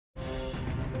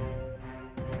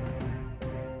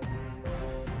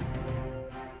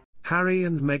Harry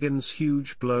and Meghan's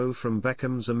huge blow from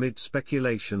Beckhams amid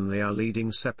speculation they are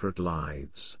leading separate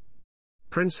lives.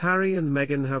 Prince Harry and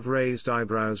Meghan have raised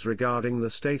eyebrows regarding the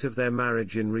state of their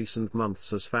marriage in recent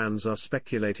months as fans are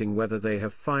speculating whether they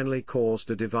have finally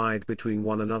caused a divide between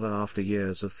one another after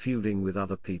years of feuding with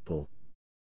other people.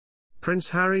 Prince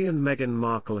Harry and Meghan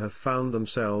Markle have found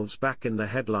themselves back in the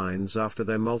headlines after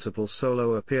their multiple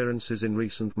solo appearances in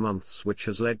recent months, which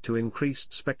has led to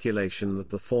increased speculation that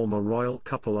the former royal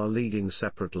couple are leading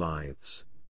separate lives.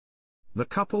 The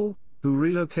couple, who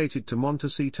relocated to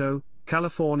Montecito,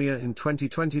 California in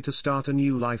 2020 to start a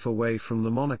new life away from the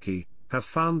monarchy, have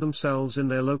found themselves in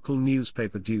their local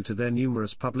newspaper due to their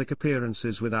numerous public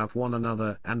appearances without one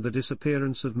another and the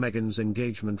disappearance of Meghan's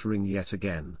engagement ring yet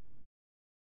again.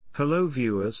 Hello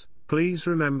viewers, please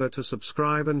remember to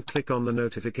subscribe and click on the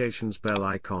notifications bell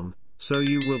icon, so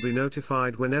you will be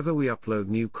notified whenever we upload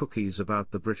new cookies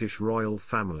about the British royal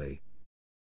family.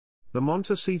 The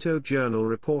Montecito Journal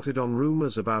reported on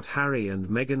rumours about Harry and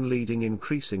Meghan leading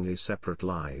increasingly separate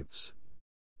lives.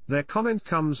 Their comment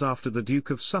comes after the Duke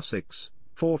of Sussex,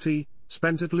 40,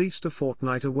 spent at least a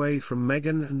fortnight away from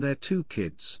Meghan and their two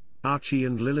kids, Archie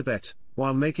and Lilibet,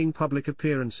 while making public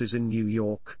appearances in New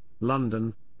York,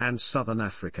 London, and Southern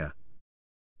Africa.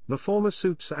 The former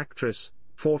Suits actress,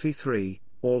 43,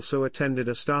 also attended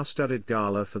a star-studded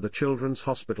gala for the Children's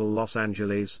Hospital Los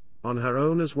Angeles, on her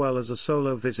own as well as a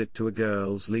solo visit to a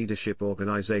girls' leadership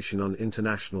organization on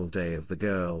International Day of the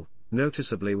Girl,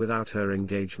 noticeably without her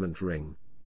engagement ring.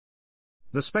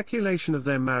 The speculation of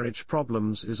their marriage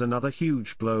problems is another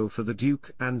huge blow for the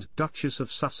Duke and Duchess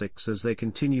of Sussex as they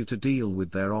continue to deal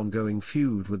with their ongoing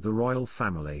feud with the royal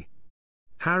family.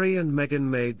 Harry and Meghan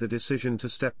made the decision to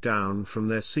step down from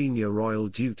their senior royal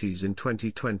duties in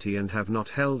 2020 and have not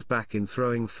held back in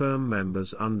throwing firm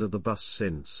members under the bus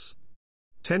since.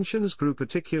 Tensions grew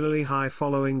particularly high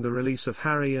following the release of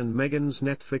Harry and Meghan's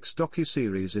Netflix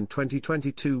docuseries in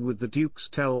 2022, with the Duke's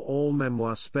tell-all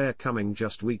memoir Spare coming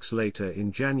just weeks later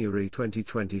in January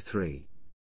 2023.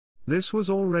 This was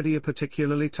already a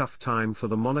particularly tough time for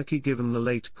the monarchy given the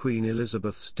late Queen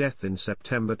Elizabeth's death in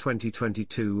September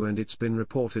 2022, and it's been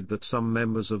reported that some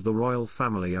members of the royal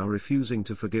family are refusing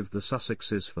to forgive the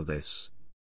Sussexes for this.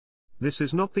 This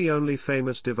is not the only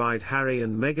famous divide Harry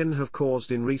and Meghan have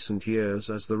caused in recent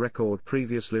years, as the Record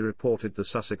previously reported the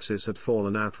Sussexes had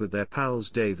fallen out with their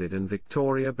pals David and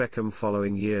Victoria Beckham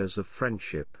following years of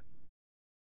friendship.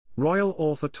 Royal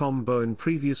author Tom Bowen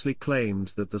previously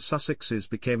claimed that the Sussexes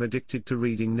became addicted to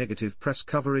reading negative press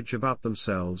coverage about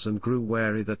themselves and grew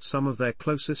wary that some of their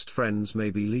closest friends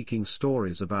may be leaking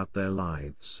stories about their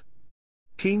lives.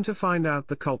 Keen to find out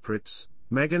the culprits,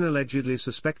 Meghan allegedly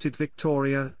suspected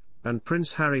Victoria, and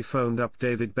Prince Harry phoned up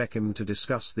David Beckham to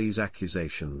discuss these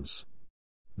accusations.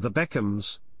 The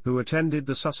Beckhams, who attended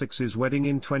the Sussexes' wedding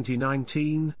in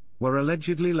 2019, were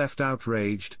allegedly left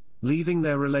outraged, leaving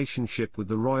their relationship with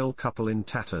the royal couple in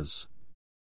tatters.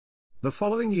 The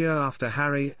following year, after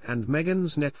Harry and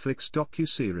Meghan's Netflix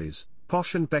docuseries,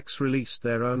 Posh and Becks released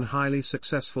their own highly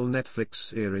successful Netflix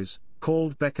series,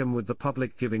 called Beckham, with the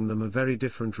public giving them a very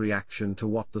different reaction to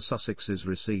what the Sussexes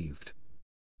received.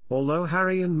 Although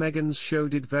Harry and Meghan's show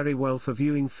did very well for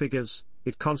viewing figures,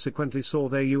 it consequently saw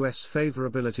their US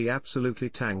favorability absolutely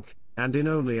tank, and in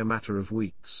only a matter of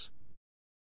weeks.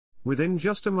 Within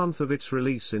just a month of its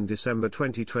release in December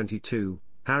 2022,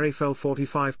 Harry fell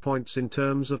 45 points in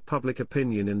terms of public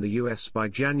opinion in the US by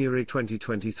January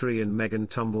 2023, and Meghan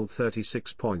tumbled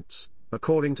 36 points,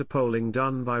 according to polling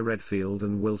done by Redfield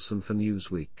and Wilson for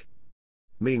Newsweek.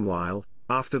 Meanwhile,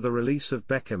 after the release of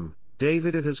Beckham,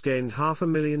 David has gained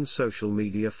 500,000 social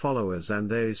media followers, and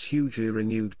there is hugely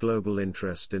renewed global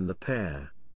interest in the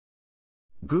pair.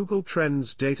 Google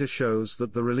Trends data shows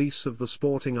that the release of the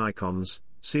Sporting Icons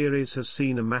series has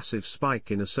seen a massive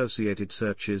spike in associated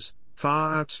searches,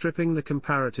 far outstripping the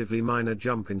comparatively minor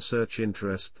jump in search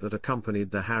interest that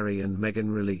accompanied the Harry and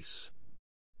Meghan release.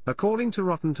 According to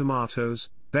Rotten Tomatoes,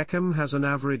 Beckham has an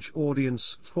average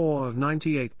audience score of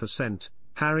 98%,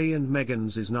 Harry and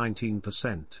Meghan's is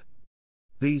 19%.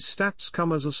 These stats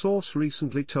come as a source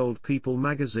recently told People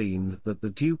magazine that the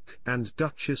Duke and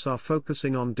Duchess are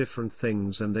focusing on different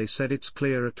things, and they said it's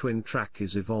clear a twin track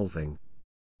is evolving.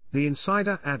 The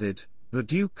insider added, the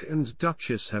Duke and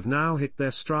Duchess have now hit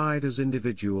their stride as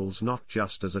individuals, not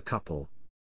just as a couple.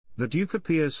 The Duke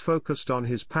appears focused on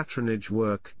his patronage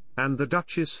work, and the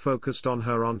Duchess focused on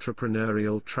her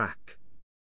entrepreneurial track.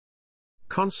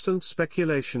 Constant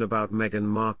speculation about Meghan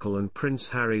Markle and Prince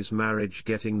Harry's marriage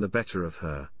getting the better of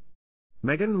her.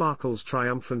 Meghan Markle's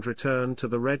triumphant return to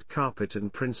the red carpet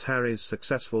and Prince Harry's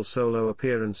successful solo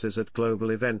appearances at global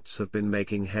events have been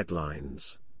making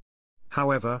headlines.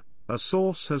 However, a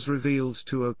source has revealed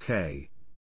to OK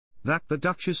that the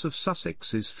Duchess of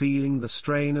Sussex is feeling the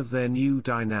strain of their new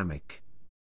dynamic.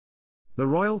 The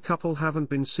royal couple haven't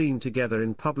been seen together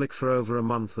in public for over a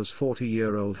month, as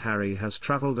 40-year-old Harry has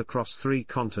travelled across 3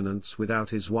 continents without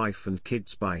his wife and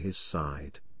kids by his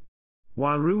side.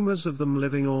 While rumours of them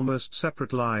living almost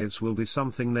separate lives will be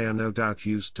something they are no doubt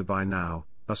used to by now,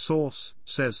 a source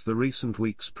says the recent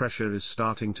weeks' pressure is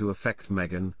starting to affect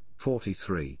Meghan,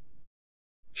 43.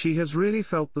 She has really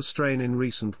felt the strain in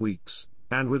recent weeks,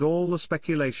 and with all the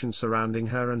speculation surrounding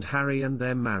her and Harry and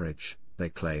their marriage, they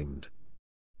claimed.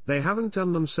 They haven't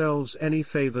done themselves any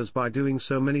favours by doing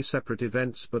so many separate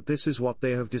events, but this is what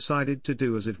they have decided to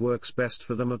do as it works best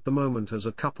for them at the moment as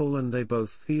a couple, and they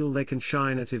both feel they can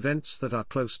shine at events that are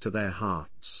close to their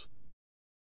hearts.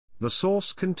 The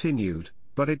source continued,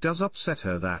 but it does upset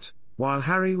her that, while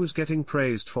Harry was getting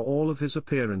praised for all of his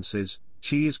appearances,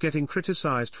 she is getting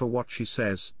criticised for what she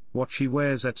says, what she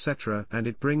wears, etc., and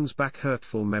it brings back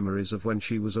hurtful memories of when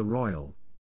she was a royal.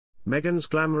 Meghan's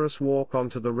glamorous walk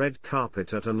onto the red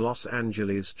carpet at an Los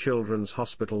Angeles Children's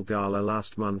Hospital gala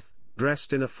last month,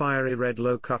 dressed in a fiery red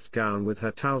low-cut gown with her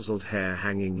tousled hair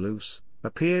hanging loose,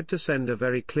 appeared to send a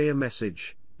very clear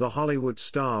message: the Hollywood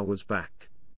star was back.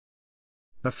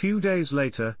 A few days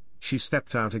later, she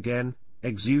stepped out again,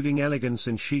 exuding elegance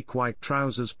in chic white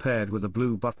trousers paired with a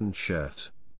blue buttoned shirt.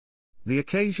 The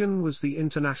occasion was the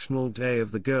International Day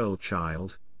of the Girl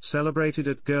Child, celebrated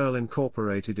at Girl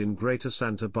Incorporated in Greater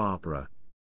Santa Barbara.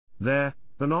 There,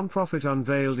 the nonprofit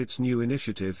unveiled its new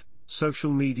initiative,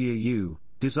 Social Media U,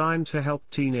 designed to help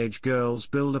teenage girls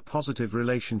build a positive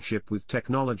relationship with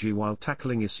technology while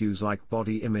tackling issues like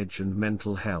body image and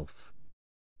mental health.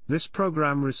 This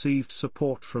program received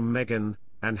support from Meghan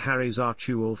and Harry's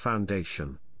Archewell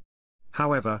Foundation.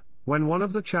 However, when one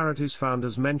of the charity's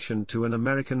founders mentioned to an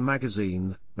American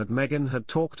magazine that Meghan had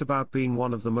talked about being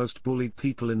one of the most bullied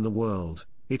people in the world,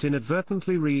 it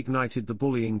inadvertently reignited the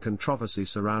bullying controversy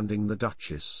surrounding the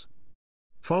Duchess.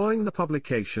 Following the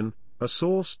publication, a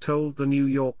source told the New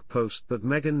York Post that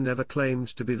Meghan never claimed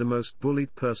to be the most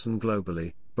bullied person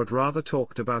globally, but rather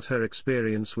talked about her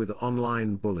experience with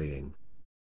online bullying.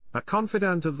 A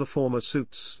confidant of the former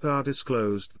Suits star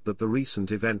disclosed that the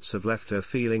recent events have left her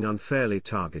feeling unfairly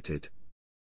targeted.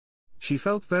 She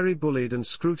felt very bullied and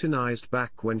scrutinized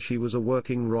back when she was a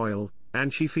working royal,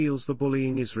 and she feels the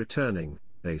bullying is returning,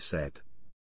 they said.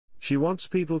 She wants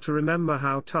people to remember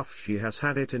how tough she has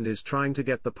had it and is trying to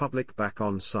get the public back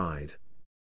on side.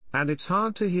 And it's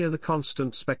hard to hear the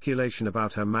constant speculation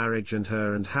about her marriage and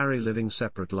her and Harry living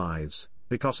separate lives,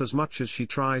 because as much as she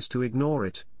tries to ignore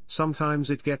it, sometimes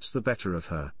it gets the better of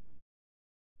her.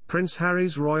 Prince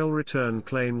Harry's royal return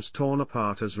claims torn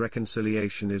apart as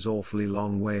reconciliation is awfully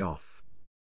long way off.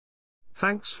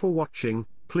 Thanks for watching.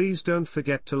 Please don't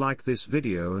forget to like this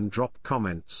video and drop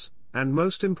comments, and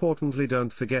most importantly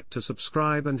don't forget to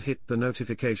subscribe and hit the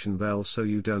notification bell so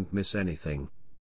you don't miss anything.